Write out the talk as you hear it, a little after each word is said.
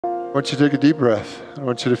I want you to take a deep breath. I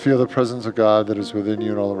want you to feel the presence of God that is within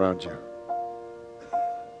you and all around you.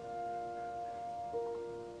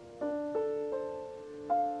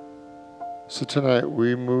 So tonight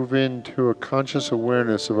we move into a conscious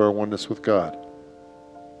awareness of our oneness with God.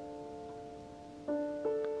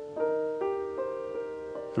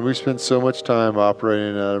 And we spend so much time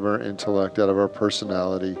operating out of our intellect, out of our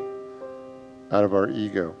personality, out of our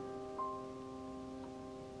ego.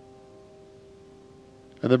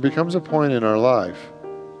 And there becomes a point in our life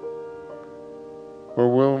where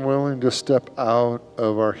we're willing to step out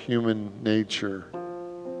of our human nature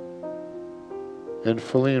and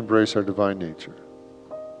fully embrace our divine nature.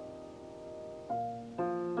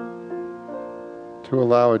 To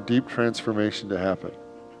allow a deep transformation to happen.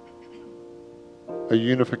 A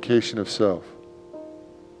unification of self.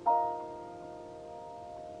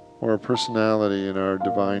 Where our personality and our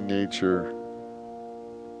divine nature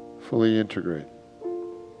fully integrate.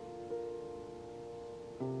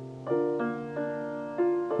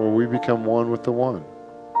 Where we become one with the one.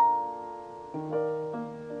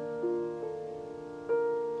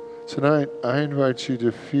 Tonight, I invite you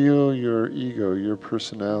to feel your ego, your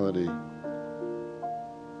personality,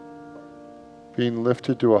 being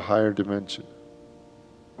lifted to a higher dimension.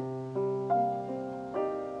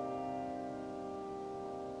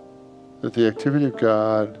 That the activity of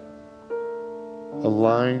God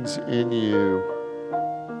aligns in you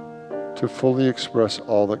to fully express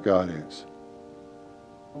all that God is.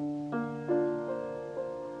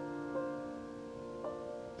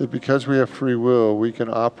 That because we have free will, we can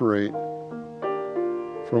operate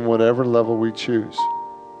from whatever level we choose.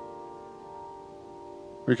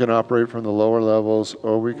 We can operate from the lower levels,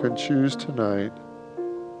 or we can choose tonight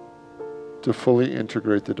to fully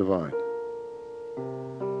integrate the divine.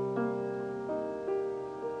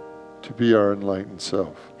 To be our enlightened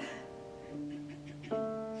self.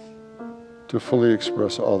 To fully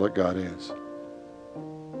express all that God is.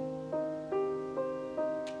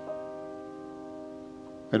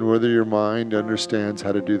 And whether your mind understands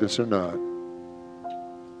how to do this or not,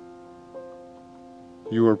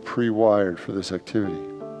 you are pre-wired for this activity.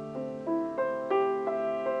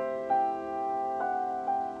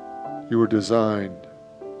 You were designed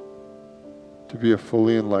to be a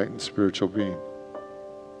fully enlightened spiritual being.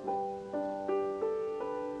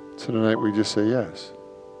 So tonight we just say yes.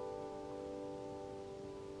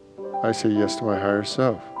 I say yes to my higher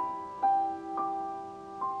self.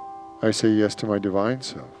 I say yes to my divine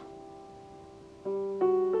self.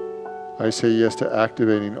 I say yes to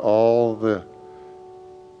activating all the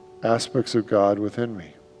aspects of God within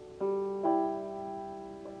me. To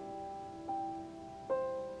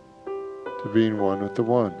being one with the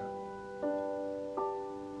one.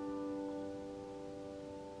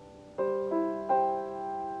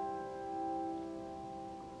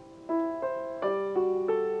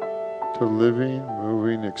 To living,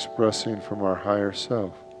 moving, expressing from our higher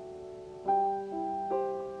self.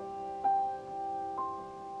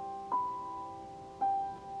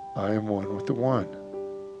 I am one with the one.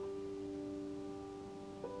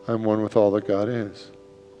 I'm one with all that God is.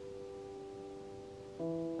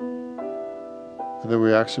 And then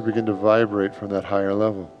we actually begin to vibrate from that higher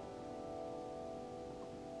level.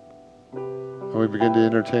 And we begin to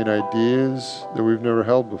entertain ideas that we've never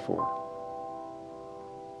held before.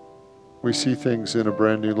 We see things in a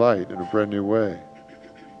brand new light, in a brand new way.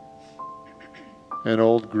 And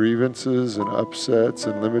old grievances and upsets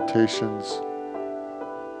and limitations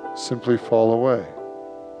simply fall away.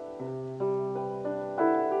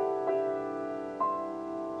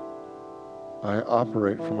 I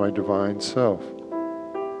operate from my divine self.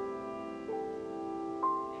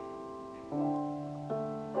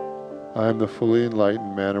 I am the fully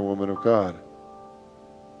enlightened man or woman of God.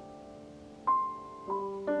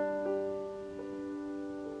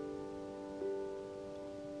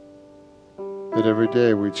 That every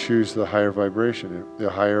day we choose the higher vibration, the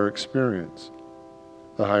higher experience,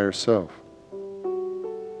 the higher self.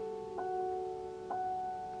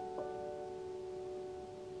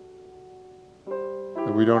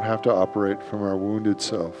 That we don't have to operate from our wounded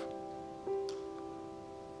self.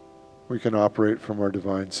 We can operate from our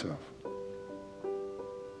divine self.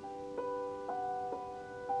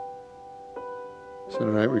 So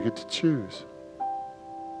tonight we get to choose.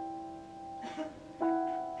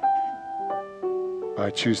 I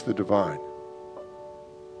choose the divine.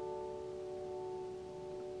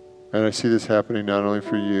 And I see this happening not only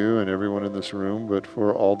for you and everyone in this room, but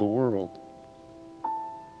for all the world.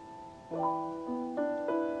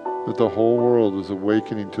 That the whole world is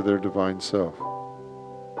awakening to their divine self.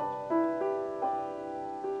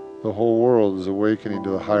 The whole world is awakening to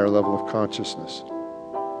the higher level of consciousness.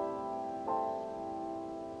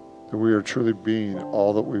 that we are truly being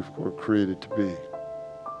all that we were created to be.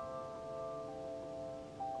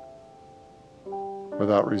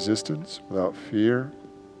 Without resistance, without fear,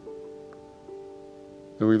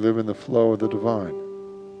 that we live in the flow of the divine.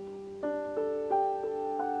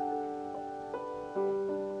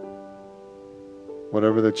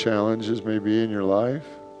 Whatever the challenges may be in your life,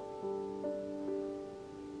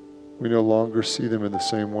 we no longer see them in the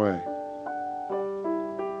same way.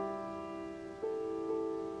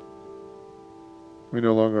 We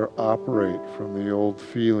no longer operate from the old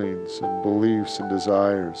feelings and beliefs and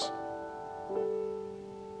desires.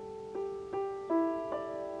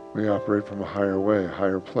 We operate from a higher way, a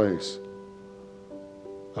higher place,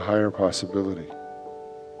 a higher possibility.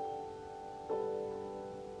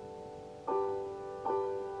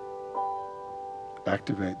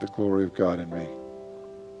 Activate the glory of God in me.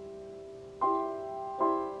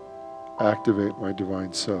 Activate my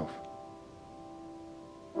divine self.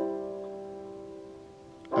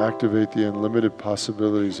 Activate the unlimited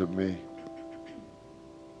possibilities of me.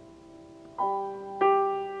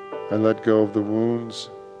 I let go of the wounds.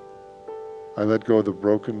 I let go of the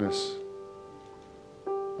brokenness.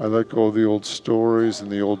 I let go of the old stories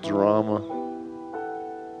and the old drama.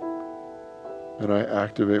 And I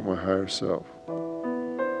activate my higher self.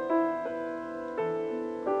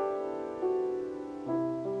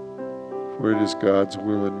 For it is God's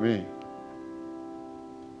will in me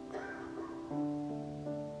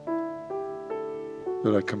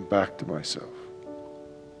that I come back to myself,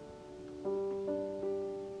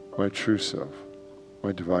 my true self,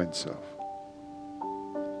 my divine self.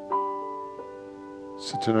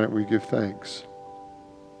 So tonight we give thanks.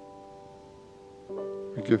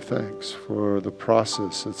 We give thanks for the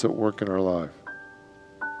process that's at work in our life.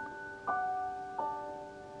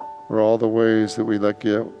 For all the ways that we let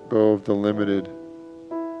go of the limited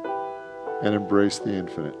and embrace the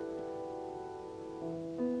infinite.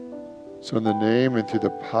 So in the name and through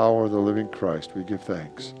the power of the living Christ, we give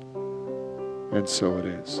thanks. And so it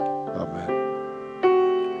is. Amen.